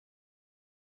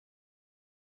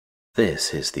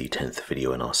This is the 10th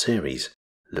video in our series,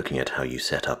 looking at how you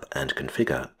set up and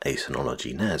configure a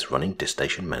Synology NAS running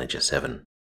DiskStation Manager 7.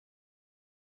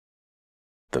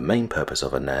 The main purpose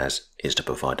of a NAS is to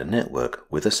provide a network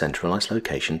with a centralized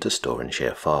location to store and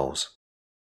share files.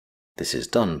 This is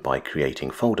done by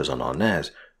creating folders on our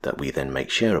NAS that we then make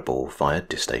shareable via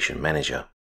DiskStation Manager.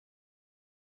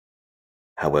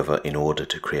 However, in order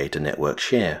to create a network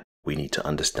share, we need to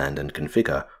understand and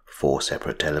configure 4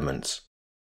 separate elements: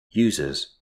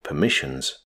 users,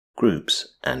 permissions,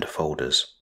 groups, and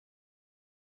folders.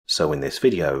 So in this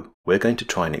video, we're going to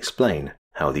try and explain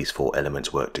how these 4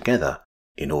 elements work together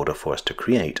in order for us to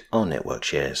create our network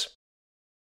shares.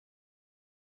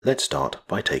 Let's start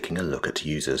by taking a look at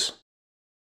users.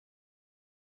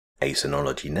 A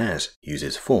Synology NAS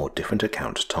uses 4 different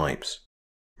account types: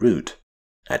 root,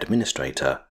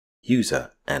 administrator,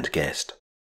 user, and guest.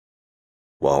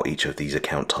 While each of these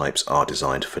account types are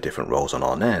designed for different roles on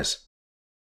our NAS,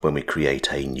 when we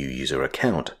create a new user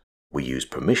account, we use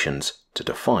permissions to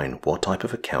define what type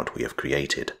of account we have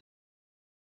created.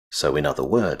 So in other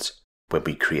words, when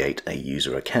we create a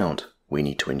user account, we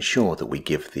need to ensure that we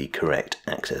give the correct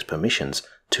access permissions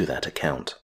to that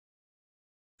account.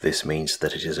 This means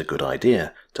that it is a good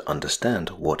idea to understand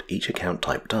what each account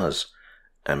type does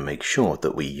and make sure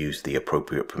that we use the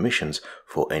appropriate permissions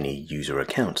for any user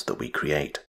accounts that we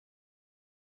create.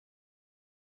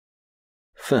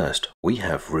 First, we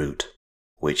have root,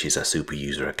 which is a super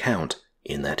user account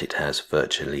in that it has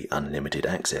virtually unlimited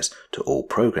access to all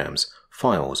programs,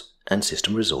 files, and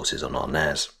system resources on our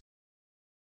NAS.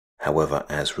 However,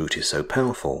 as root is so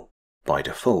powerful, by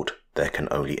default there can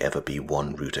only ever be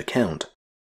one root account,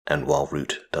 and while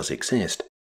root does exist,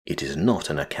 it is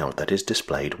not an account that is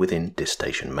displayed within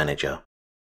DiskStation Manager.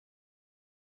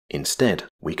 Instead,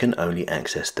 we can only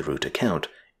access the root account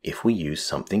if we use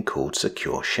something called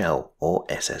Secure Shell or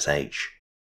SSH.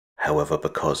 However,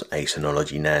 because a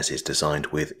Synology NAS is designed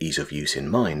with ease of use in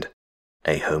mind,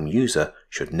 a home user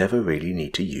should never really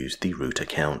need to use the root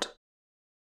account.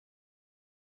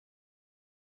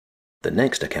 The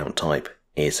next account type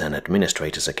is an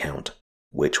administrator's account,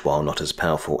 which, while not as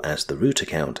powerful as the root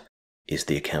account, is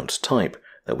the account type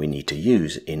that we need to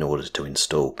use in order to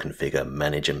install, configure,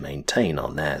 manage, and maintain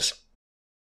our NAS.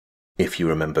 If you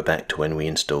remember back to when we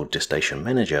installed DiskStation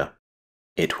Manager,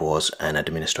 it was an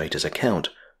administrator's account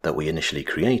that we initially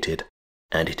created,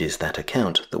 and it is that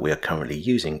account that we are currently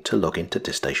using to log into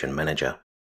DiskStation Manager.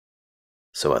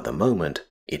 So at the moment,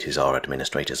 it is our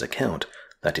administrator's account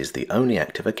that is the only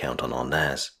active account on our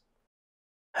NAS.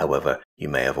 However, you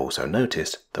may have also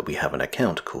noticed that we have an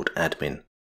account called admin,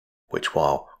 which,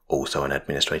 while also an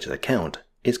administrator's account,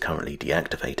 is currently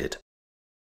deactivated.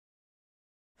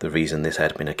 The reason this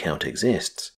admin account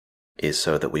exists is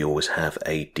so that we always have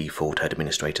a default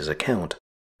administrator's account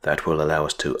that will allow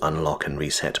us to unlock and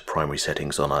reset primary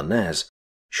settings on our NAS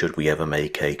should we ever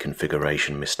make a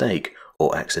configuration mistake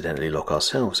or accidentally lock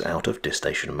ourselves out of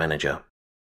DiskStation Manager.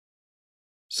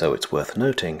 So it's worth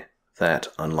noting that,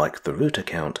 unlike the root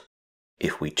account,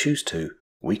 if we choose to,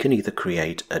 we can either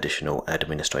create additional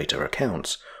administrator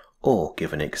accounts or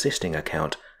give an existing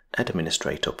account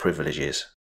administrator privileges.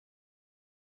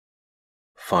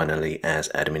 Finally,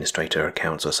 as administrator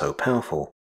accounts are so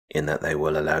powerful in that they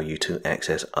will allow you to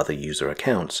access other user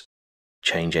accounts,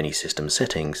 change any system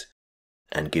settings,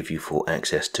 and give you full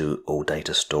access to all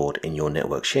data stored in your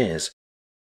network shares,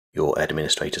 your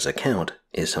administrator's account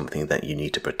is something that you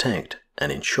need to protect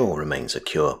and ensure remains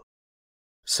secure.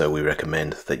 So we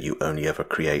recommend that you only ever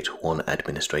create one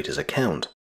administrator's account,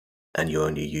 and you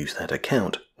only use that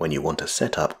account when you want to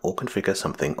set up or configure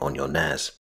something on your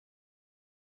NAS.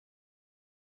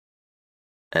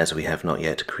 As we have not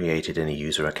yet created any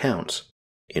user accounts,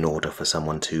 in order for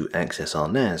someone to access our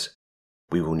NAS,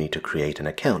 we will need to create an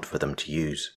account for them to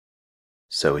use.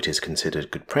 So it is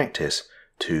considered good practice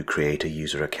to create a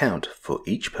user account for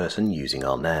each person using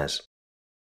our NAS.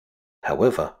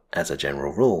 However, as a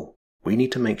general rule, we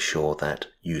need to make sure that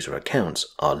user accounts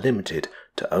are limited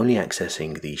to only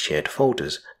accessing the shared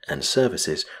folders and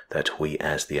services that we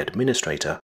as the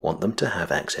administrator want them to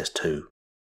have access to.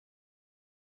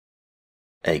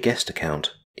 A guest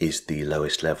account is the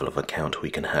lowest level of account we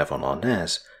can have on our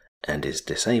NAS and is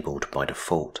disabled by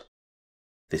default.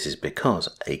 This is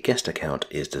because a guest account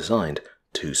is designed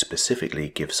to specifically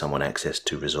give someone access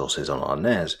to resources on our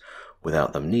NAS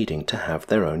without them needing to have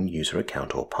their own user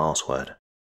account or password.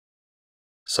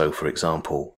 So for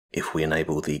example, if we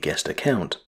enable the guest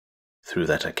account, through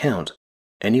that account,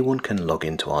 anyone can log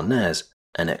into our NAS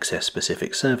and access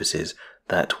specific services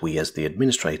that we as the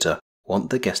administrator want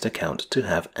the guest account to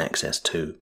have access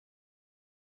to.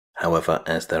 However,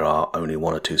 as there are only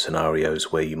one or two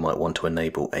scenarios where you might want to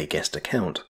enable a guest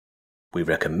account, we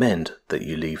recommend that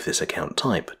you leave this account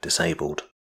type disabled.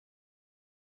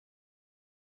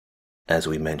 As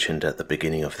we mentioned at the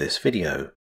beginning of this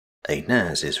video, a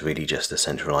NAS is really just a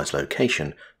centralized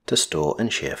location to store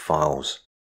and share files.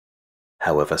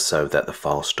 However, so that the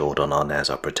files stored on our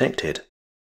NAS are protected,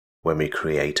 when we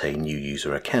create a new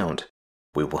user account,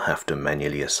 we will have to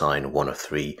manually assign one of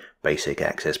three basic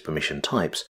access permission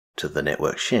types to the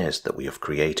network shares that we have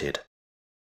created.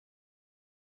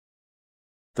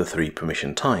 The three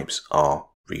permission types are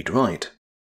read-write,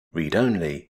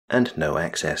 read-only, and no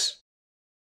access.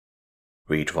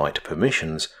 Read-write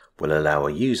permissions will allow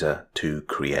a user to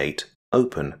create,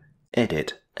 open,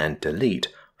 edit, and delete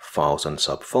files and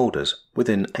subfolders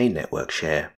within a network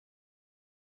share,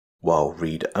 while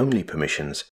read-only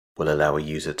permissions will allow a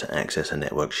user to access a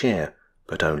network share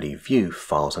but only view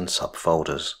files and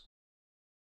subfolders.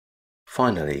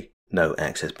 Finally, no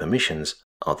access permissions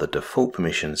are the default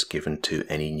permissions given to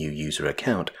any new user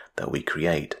account that we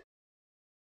create.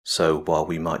 So while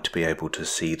we might be able to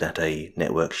see that a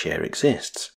network share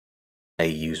exists, a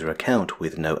user account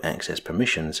with no access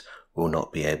permissions will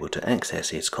not be able to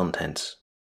access its contents.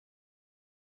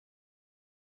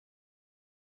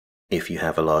 If you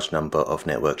have a large number of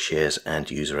network shares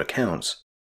and user accounts,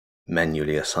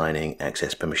 manually assigning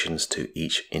access permissions to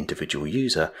each individual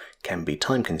user can be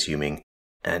time-consuming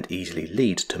and easily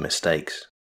lead to mistakes.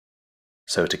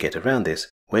 So to get around this,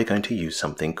 we're going to use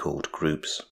something called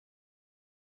groups.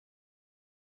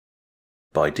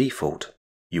 By default,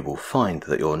 you will find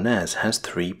that your NAS has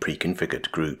three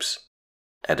pre-configured groups: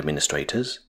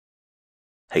 administrators,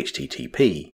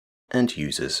 HTTP, and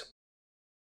users.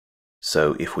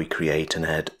 So if we create and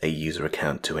add a user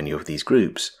account to any of these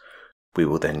groups, we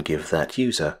will then give that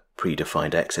user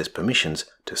predefined access permissions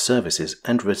to services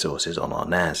and resources on our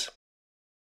NAS.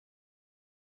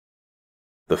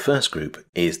 The first group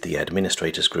is the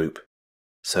administrators group,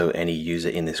 so any user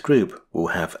in this group will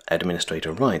have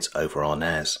administrator rights over our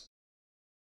NAS.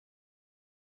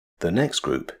 The next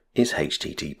group is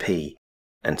HTTP,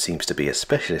 and seems to be a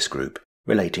specialist group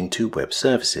relating to web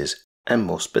services and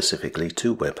more specifically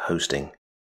to web hosting.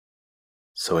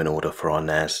 So in order for our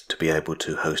NAS to be able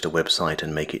to host a website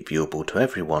and make it viewable to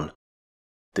everyone,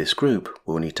 this group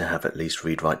will need to have at least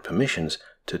read-write permissions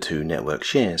to two network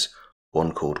shares,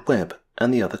 one called web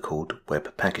and the other called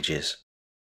web packages.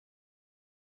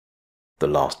 The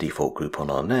last default group on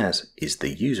our NAS is the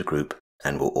user group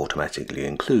and will automatically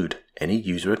include any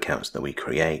user accounts that we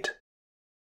create.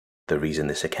 The reason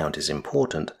this account is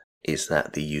important is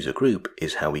that the user group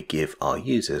is how we give our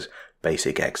users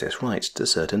basic access rights to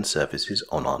certain services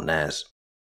on our NAS.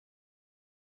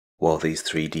 While these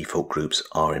three default groups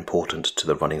are important to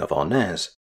the running of our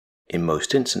NAS, in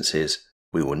most instances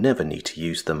we will never need to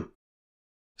use them.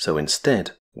 So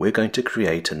instead, we're going to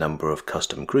create a number of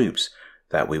custom groups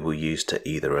that we will use to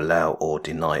either allow or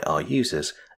deny our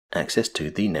users access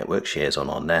to the network shares on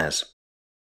our NAS.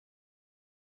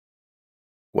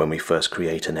 When we first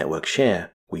create a network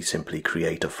share, we simply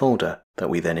create a folder that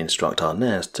we then instruct our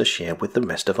NAS to share with the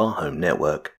rest of our home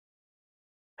network.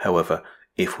 However,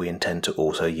 if we intend to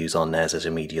also use our NAS as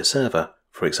a media server,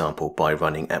 for example by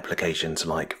running applications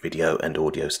like Video and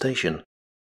Audio Station,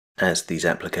 as these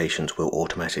applications will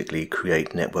automatically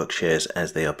create network shares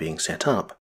as they are being set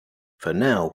up, for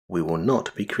now we will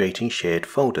not be creating shared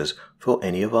folders for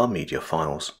any of our media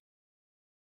files.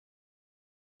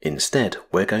 Instead,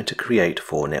 we're going to create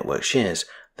 4 network shares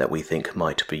that we think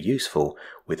might be useful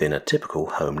within a typical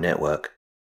home network.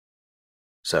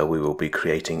 So we will be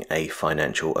creating a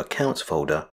financial accounts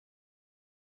folder,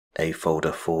 a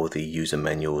folder for the user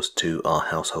manuals to our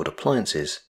household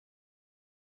appliances,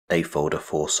 a folder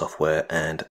for software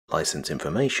and license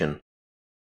information,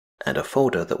 and a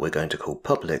folder that we're going to call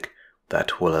public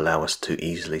that will allow us to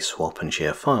easily swap and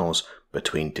share files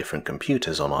between different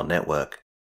computers on our network.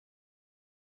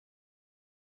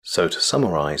 So to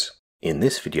summarize, in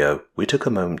this video we took a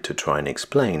moment to try and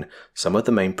explain some of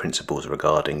the main principles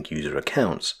regarding user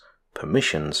accounts,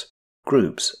 permissions,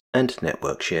 groups, and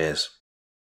network shares.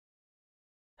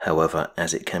 However,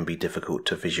 as it can be difficult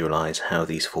to visualize how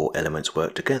these 4 elements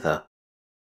work together,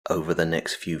 over the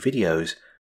next few videos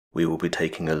we will be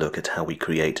taking a look at how we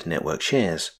create network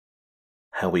shares,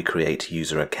 how we create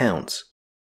user accounts,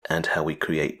 and how we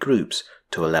create groups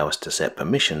to allow us to set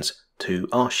permissions to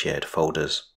our shared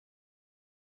folders.